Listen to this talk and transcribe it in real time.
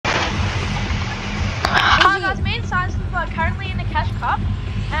cash cup,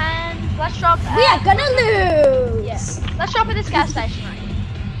 and let's drop. We are gonna lose. Yes. Let's drop at this gas station right here.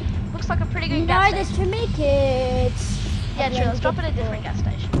 Looks like a pretty good gas No, there's station. too many kids. Yeah, true. Let's drop at a different gas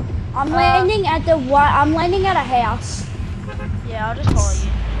station. I'm landing at the one. I'm landing at a house. Yeah, I'll just follow you.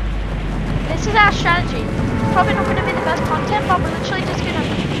 This is our strategy. Probably not going to be the best content, but we're literally just going to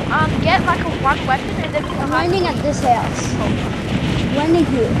get like a one weapon and then I'm landing at this house. Landing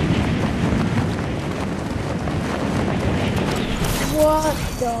here. What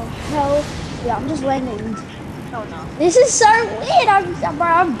the hell? Yeah, I'm just landing. Oh no. This is so weird. I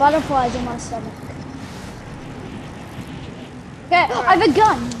have butterflies in my stomach. Okay, I have a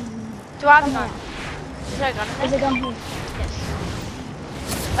gun. Do I have a gun? Is there a gun in there? There's a gun here. Yes.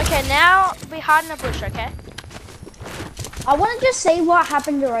 Okay, now we hide in a bush, okay? I want to just see what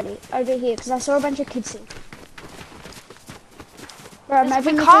happened already over here because I saw a bunch of kids here. Bro,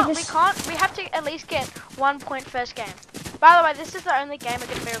 maybe we have to at least get 1 point first game. By the way, this is the only game we're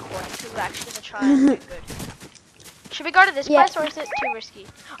going to be recording because we're actually going to try and do good. Should we go to this place or is it too risky?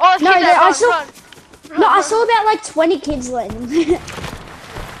 Oh, no, there, I run. saw about like 20 kids landing.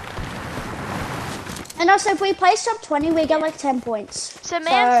 And also, if we place top 20, we get like 10 points. So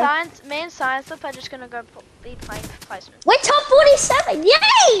me and Science Flip are just going to go be playing placement. We're top 47,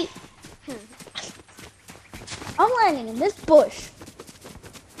 yay! I'm landing in this bush.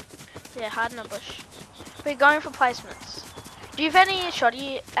 Yeah, hide in a bush. We're going for placements. Do you have any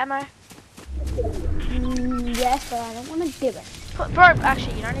shotty ammo? Yes, but I don't want to give it. Bro,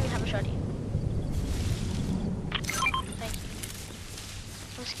 actually, you don't even have a shotty. Thank you.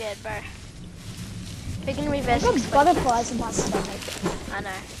 I'm scared, bro. We're gonna be versing. I've got butterflies in my stomach. I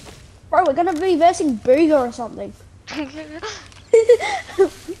know. Bro, we're gonna be versing Booger or something.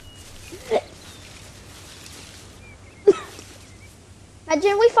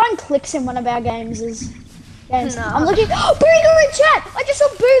 Imagine we find clicks in one of our games. No. I'm looking. Oh, Booger in chat! I just saw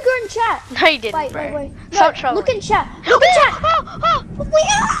Booger in chat. No, you didn't, bro. Wait. Stop trolling. Look in chat. Look in chat.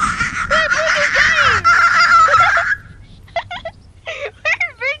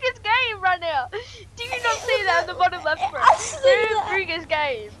 Booger's game right now. Do you not see that at the bottom left, bro? I see that. Booger's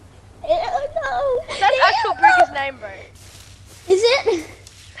game. Oh no. That's actual Booger's name, bro. Is it?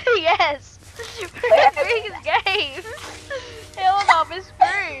 Yes. Booger's game. Hell no, we're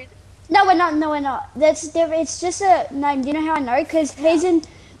screwed. No, we're not. No, we're not. It's just a name. Do you know how I know? Because he's in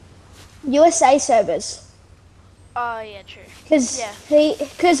USA servers. Oh yeah, true. Because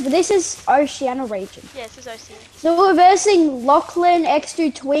this is Oceania region. Yeah, this is OC. So we're versing Lachlan,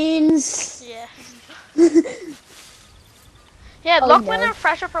 X2 twins. Yeah. Yeah, Oh, Lachlan no. and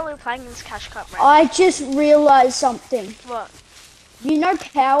Fresh are probably playing this Cash Cup right I just realized something. What? You know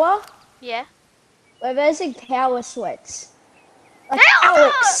Power? Yeah. We're versing Power Sweats. Like Power!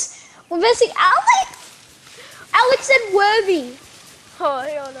 Alex. We're versing Alex. Alex and Worthy. Oh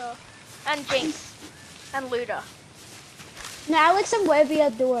hell no. And Jinx. And Luda. No, Alex and Worthy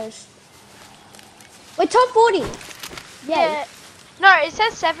are duos. We're top 40. Yay. Yeah. No, it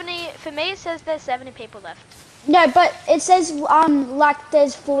says 70. For me, it says there's 70 people left. No, but it says like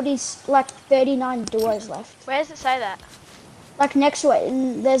there's 39 duos left. Where does it say that? Like next to it,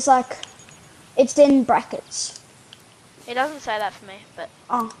 and there's like, it's in brackets. It doesn't say that for me, but.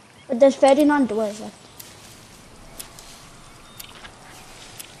 Oh, but there's 39 duos left.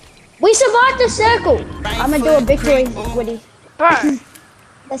 We survived the circle. I'm gonna do a victory, Woody. Bro,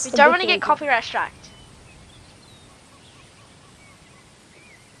 That's we the don't want to victory. get copyright striked.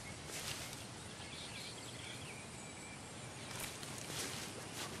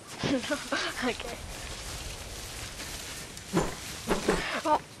 Okay.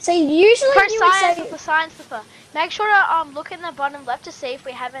 So usually Press you would say, science flipper. Make sure to look in the bottom left to see if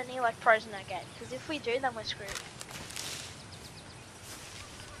we have any like pros in that game. Because if we do, then we're screwed.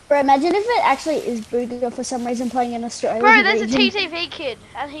 bro, imagine if it actually is Booger for some reason playing in Australia. Bro, there's a TTV kid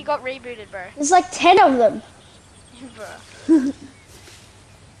and he got rebooted, bro. There's like 10 of them. Bro.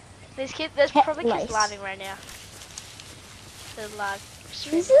 There's probably kids lagging right now. There's lag.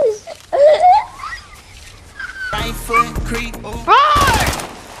 This is... Bro!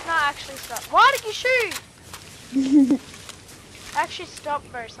 No, actually stop. Why did you shoot? Actually stop,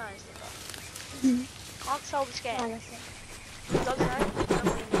 bro, science. Can't solve this game.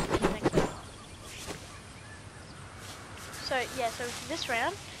 So yeah, so for this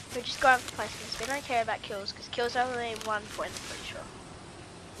round, we're just going for placements. We don't care about kills, because kills are only 1 point, I'm pretty sure.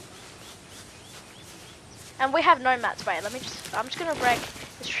 And we have no mats. Wait, I'm just gonna break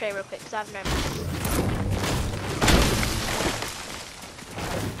this tree real quick, because I have no mats.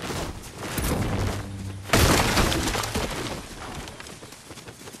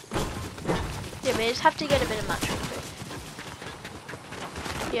 Yeah, we just have to get a bit of mats real quick.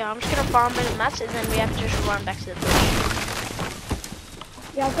 Yeah, I'm just gonna farm a bit of mats and then we have to just run back to the bush.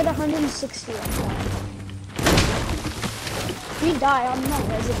 Yeah, I've got 160 on that. If you die, I'm not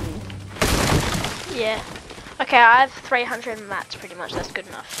resin you. Yeah. Okay, I have 300 mats pretty much. That's good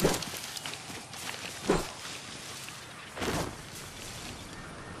enough.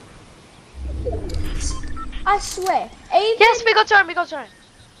 I swear. Even, Yes, we got zone. We got zone.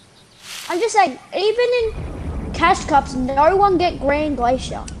 I'm just saying, even in cash cups, no one get Grand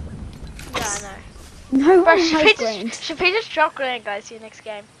Glacier. Yeah, I know. No Bro, one has Grand. should we just drop Grand, guys, see you next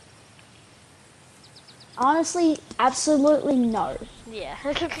game? Honestly, absolutely no. Yeah.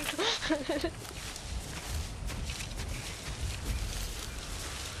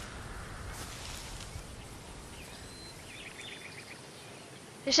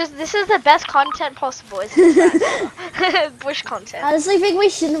 This is the best content possible, isn't it? Bush content. I honestly think we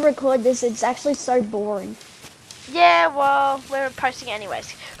shouldn't record this. It's actually so boring. Yeah, well, we're posting it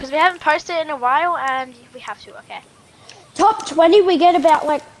anyways. Because we haven't posted in a while and we have to, okay. Top 20, we get about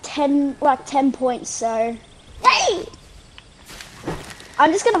like 10 points, so... Hey!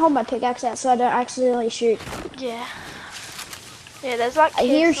 I'm just gonna hold my pickaxe out so I don't accidentally shoot. Yeah. Yeah, there's like I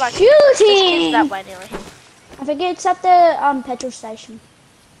hear kids, like, shooting! there's kids that way nearly. I think it's at the petrol station.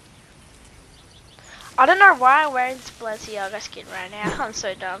 I don't know why I'm wearing this Balenciaga skin right now. I'm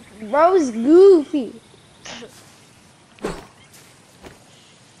so dumb. Bro's goofy.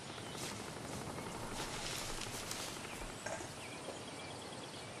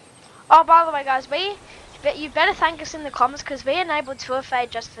 Oh, by the way, guys, you better thank us in the comments because we enabled 2FA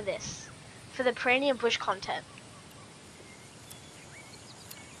just for this, for the premium bush content.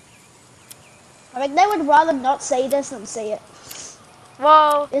 I think they would rather not see this than see it.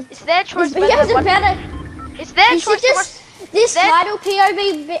 Well, it's their choice. It's their choice. This title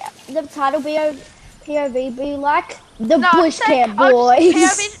POV, the title POV be like the bush camp boys.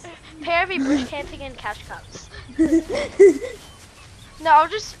 POV bush camping and cash cups. No, I'm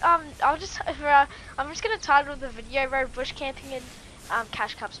just gonna title the video where bush camping and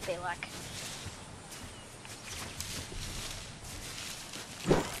cash cups be like.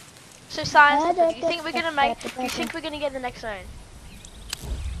 So Cyan, you think we're gonna get the next zone?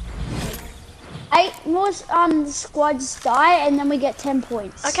 8 more squads die and then we get 10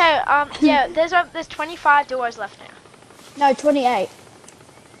 points. Okay, yeah, there's 25 duos left now. No, 28.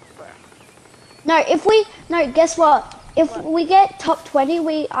 No, guess what? If we get top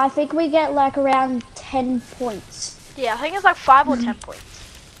 20, I think we get like around 10 points. Yeah, I think it's like 5 or 10 points.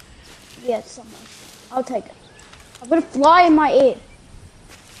 Yeah, somewhere. I'll take it. I'm gonna fly in my ear.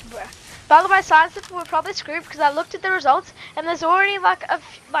 Bruh. By the way, science people were probably screwed because I looked at the results and there's already like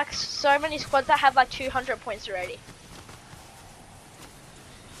so many squads that have like 200 points already.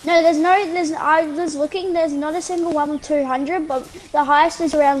 No, I was looking, there's not a single one with 200, but the highest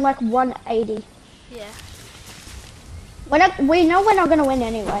is around like 180. Yeah. We know we're not gonna win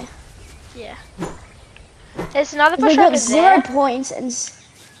anyway. Yeah. There's another push we got over 0 there. points and...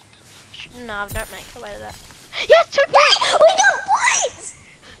 No, don't make the way to that. Yes, 2 points! We got points!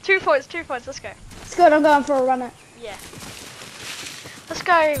 2 points, let's go. It's good, I'm going for a run. Yeah. Let's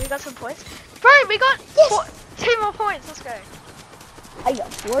go, we got some points. Bro, we got 2 more points, let's go. I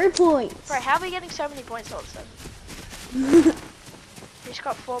got 4 points. Bro, how are we getting so many points all of a sudden? We just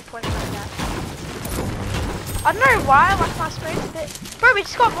got 4 points like that. I don't know why, like my screen's a bit... Bro, we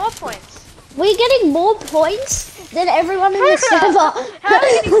just got more points. We're getting more points than everyone in the server. How are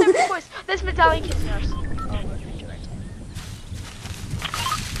we getting so many points? There's medallion kids now.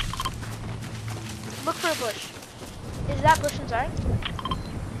 Look for a bush. Is that bush in zone?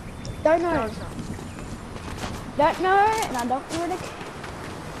 Don't know. No, it's not. Don't know, and I don't really care.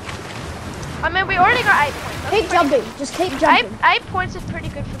 I mean, we already got 8 points. Keep jumping. Just keep jumping. 8 points is pretty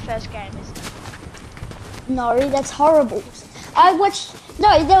good for first game, isn't it? No, that's horrible. I watched...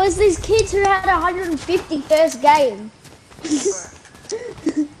 No, there was these kids who had 150 first game.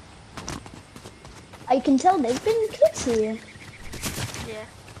 I can tell there's been kids here. Yeah.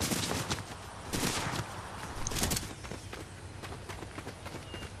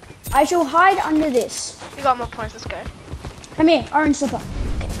 I shall hide under this. We got more points, let's go. Come here, orange slipper.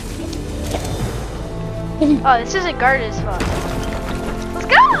 Oh, this isn't guarded as far. Let's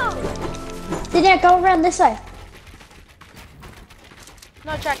go! Did I go around this way?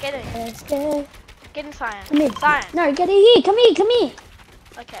 No, Jack, get in. Let's go. Get in, Cyan. Come here. Cyan. No, get in here. Come here, come here.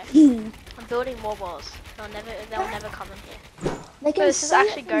 Okay. I'm building more walls. They'll never come in here. They can This is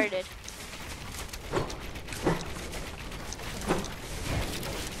actually guarded.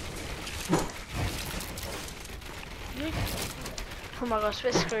 Oh my gosh,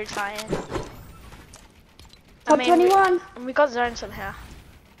 we're screwed, Cyan. Top 21. We got zone somehow.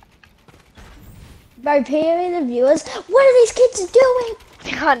 Bro, POV the viewers. What are these kids doing?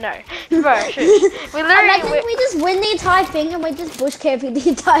 I know. Bro, shush. We Imagine we just win the entire thing and we just bush camping the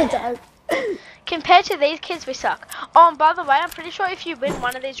entire time. Compared to these kids, we suck. Oh, and by the way, I'm pretty sure if you win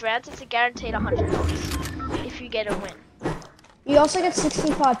one of these rounds, it's a guaranteed $100 if you get a win. You also get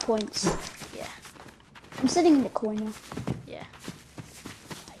 65 points. Yeah. I'm sitting in the corner. Yeah.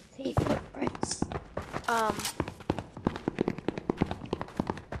 I see footprints.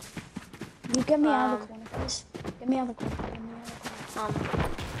 You get me out of the corner, please. Get me out of the corner. Get me out of the corner.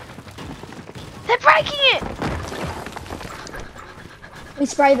 They're breaking it! We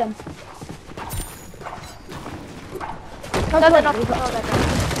spray them. No, they're not. Oh, they're not.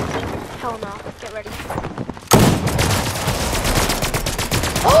 Hell no. Get ready.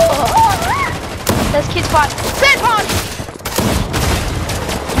 Oh! There's kids fighting. Sandpond!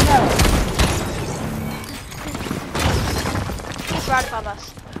 No. He's right above us.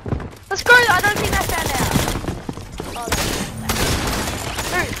 Let's go! I don't think they found out. Oh, they found out.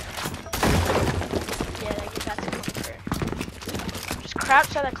 Yeah, they get that to come through. Just crouch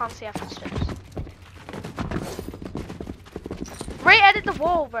so they can't see our footsteps. Re-edit the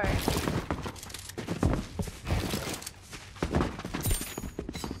wall, bro.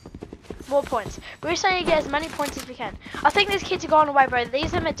 More points. We're saying to get as many points as we can. I think these kids are going away, bro.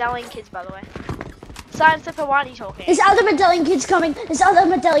 These are medallion kids, by the way. Cyan Slipper, why are you talking? There's other medallion kids coming. There's other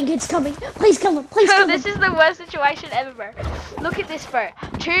medallion kids coming. Please come on. Please come on. This is the worst situation ever, bro. Look at this, bro.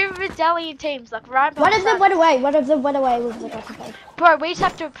 2 medallion teams, like right behind. One of them went away. One of them went away with the occupied. Bro, we just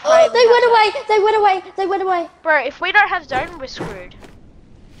have to pray. Oh, they went away. They went away. They went away. Bro, if we don't have zone, we're screwed.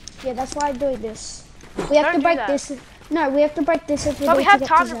 Yeah, that's why I'm doing this. We have to break this. No, we have to break this if we But we have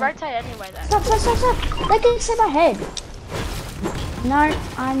time to zone. rotate anyway, though. Stop, stop, stop, stop. They can see my head. No,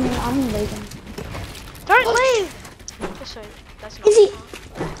 I'm leaving. Don't leave! So, that's not Is he?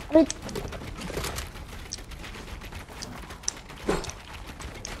 Wait.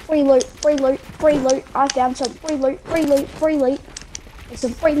 Free loot, free loot, free loot. I found some free loot, free loot, free loot. It's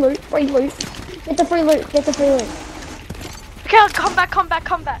some free loot, free loot. Get the free loot, get the free loot. Okay, come back, come back,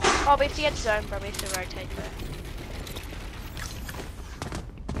 come back. Oh, we have to get zone, bro. We have to rotate, bro.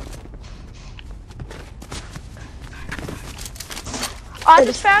 I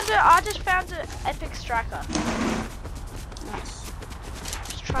just found an epic striker. Nice.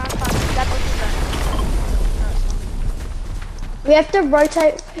 Just try and find that was We have to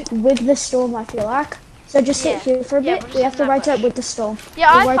rotate with the storm, I feel like. So just sit here for a bit. We have to rotate with the storm.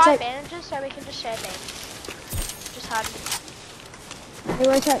 Yeah, I have 5 bandages, so we can just share bandages. Just hide. We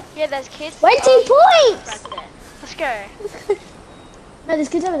rotate. Yeah, there's kids. 20 points! Right there. Let's go. No, there's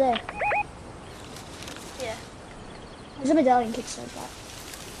kids over there. Yeah. There's a medallion kid so far.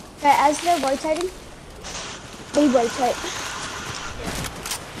 Okay, as they're rotating, we rotate. Yeah.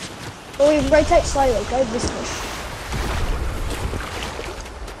 But we rotate slowly. Go this way.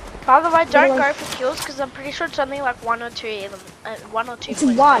 By the way, don't go for kills because I'm pretty sure it's only like 1 or 2 It's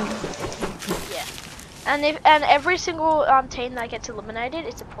 1. Yeah. And every single team that gets eliminated,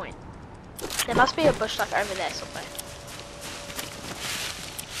 it's a point. There must be a bush like over there somewhere.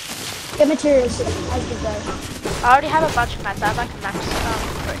 Get materials as we go. I already have a bunch of mats. I have like a max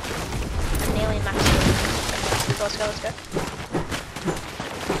fruit. I'm nearly max fruit. Let's go, let's go.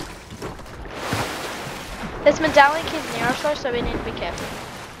 There's medallion kids near us though, so we need to be careful.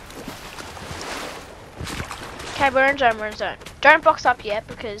 Okay, we're in zone, we're in zone. Don't box up yet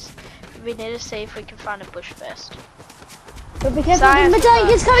because we need to see if we can find a bush first. But be careful, the medallion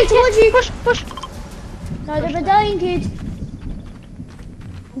kid's coming towards you! Push, push! No, the medallion kid!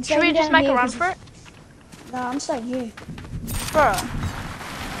 Should we just make a run for it? No, I'm staying here. Bro.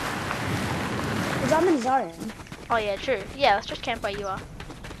 Because I'm in zone. Oh yeah, true. Yeah, let's just camp where you are.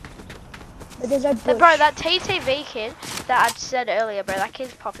 But there's no bush. But bro, that TTV kid that I said earlier, bro, that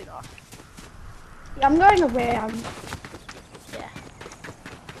kid's popping off. Yeah, I'm going around. Yeah.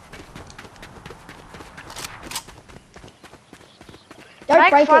 Don't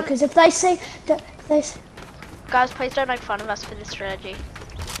break it, because if they see... Guys, please don't make fun of us for this strategy.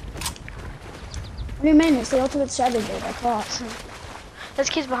 What do you mean? It's the ultimate strategy. They can't. There's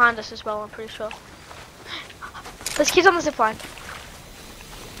kids behind us as well, I'm pretty sure. There's kids on the zipline.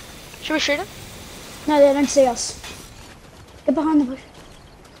 Should we shoot them? No, they don't see us. Get behind the bush.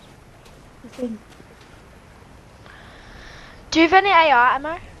 The thing. Do you have any AR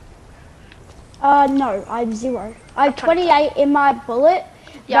ammo? No, I have 0. I have 28 in my bullet.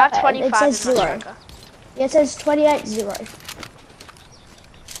 Yeah, I have 25 it says in my 0. striker. Yeah, it says 28, 0.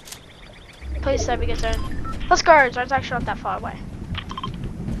 Please say we get zone. Let's go, zone's actually not that far away.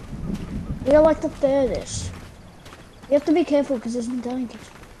 We're like the furthest. You have to be careful because there's medallion kids.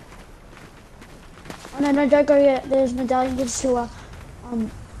 No, don't go yet. There's medallion gives to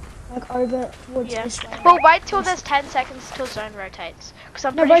like over towards Yeah. this way. Well, wait till there's 10 seconds till zone rotates. Because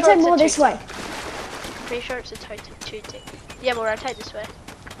I'm No, pretty sure rotate it's more a this way. Pretty sure it's a two tick. Yeah, we'll rotate this way.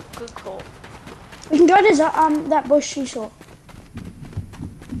 Good call. We can go to that bush you saw.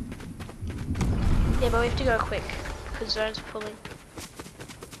 Yeah, but we have to go quick. Because zone's pulling.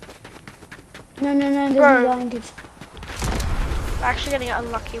 No, there's Bro. medallion gives. We're actually getting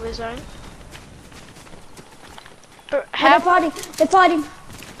unlucky with zone. But Oh, they're fighting. They're fighting.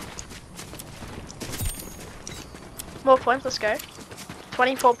 More points, let's go.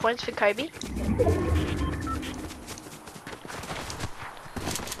 24 points for Kobe.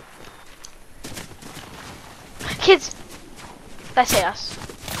 Kids! They see us.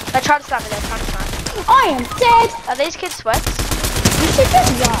 They try to snipe me, they're trying to snipe. I am dead. Are these kids sweats? You should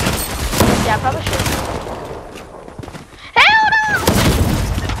just run. Yeah, I probably should. Hell no!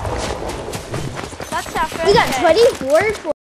 That's our first We got game. 24